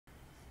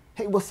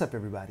Hey, what's up,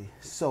 everybody?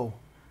 So,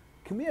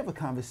 can we have a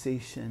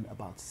conversation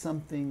about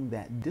something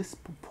that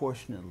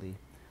disproportionately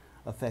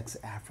affects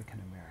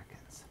African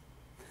Americans?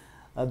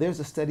 There's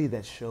a study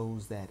that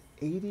shows that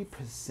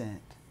 80%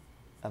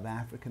 of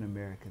African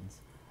Americans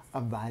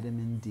are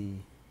vitamin D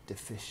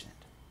deficient.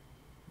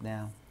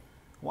 Now,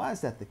 why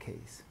is that the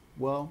case?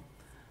 Well,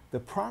 the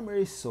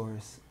primary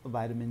source of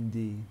vitamin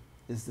D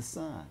is the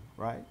sun,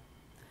 right?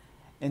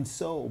 And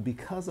so,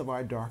 because of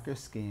our darker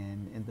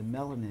skin and the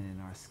melanin in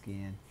our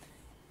skin,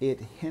 it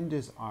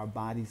hinders our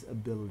body's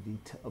ability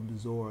to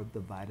absorb the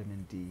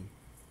vitamin D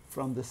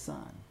from the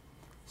sun.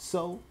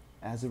 So,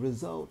 as a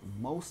result,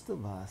 most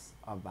of us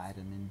are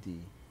vitamin D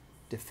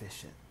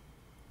deficient.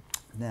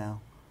 Now,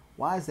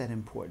 why is that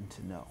important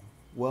to know?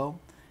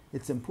 Well,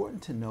 it's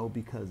important to know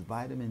because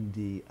vitamin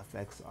D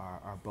affects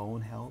our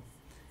bone health,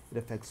 it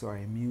affects our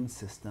immune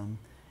system,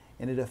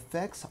 and it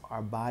affects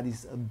our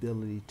body's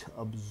ability to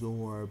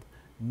absorb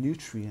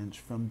nutrients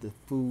from the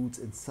foods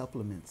and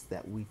supplements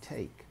that we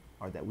take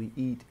or that we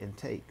eat and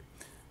take.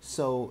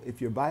 So if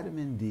you're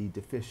vitamin D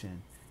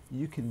deficient,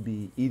 you can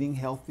be eating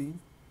healthy,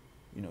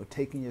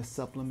 taking your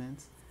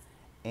supplements,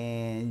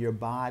 and your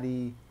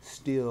body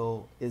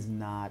still is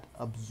not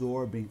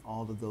absorbing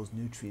all of those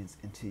nutrients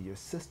into your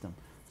system.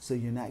 So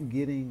you're not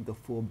getting the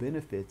full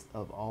benefits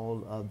of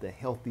all of the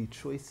healthy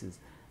choices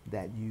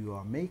that you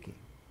are making.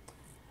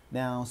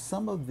 Now,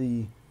 some of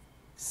the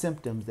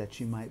symptoms that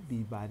you might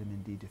be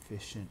vitamin D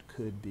deficient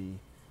could be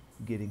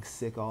getting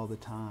sick all the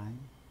time,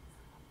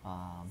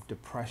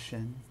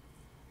 depression,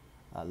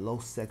 low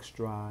sex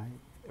drive,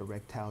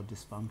 erectile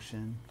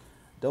dysfunction.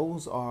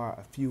 Those are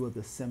a few of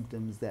the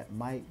symptoms that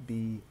might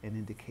be an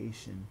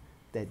indication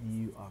that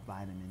you are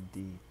vitamin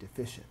D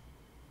deficient.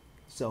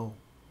 So,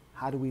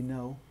 how do we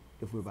know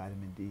if we're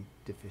vitamin D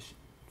deficient?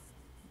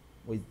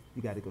 Well,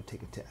 you got to go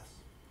take a test.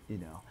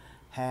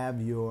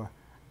 Have your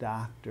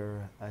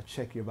doctor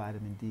check your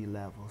vitamin D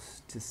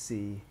levels to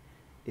see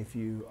if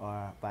you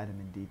are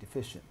vitamin D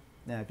deficient.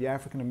 Now, if you're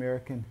African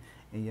American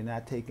and you're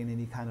not taking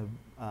any kind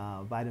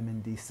of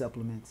vitamin D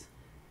supplements,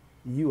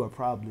 you are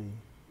probably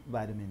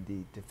vitamin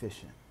D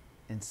deficient.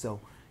 And so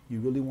you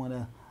really want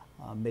to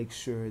make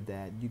sure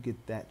that you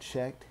get that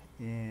checked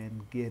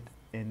and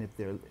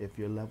if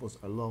your levels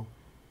are low,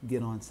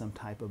 get on some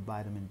type of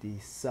vitamin D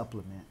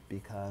supplement,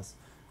 because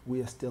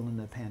we are still in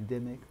a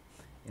pandemic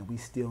and we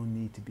still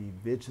need to be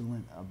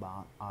vigilant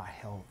about our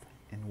health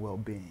and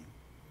well-being.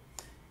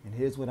 And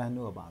here's what I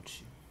know about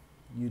you.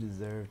 You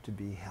deserve to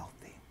be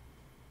healthy.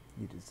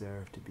 You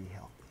deserve to be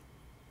healthy.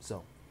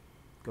 So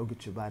go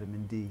get your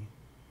vitamin D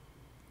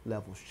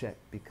levels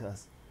checked,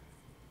 because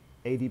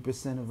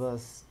 80% of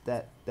us,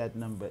 that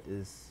number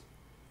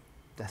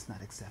that's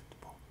not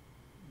acceptable.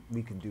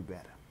 We can do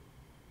better.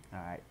 All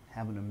right.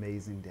 Have an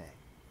amazing day.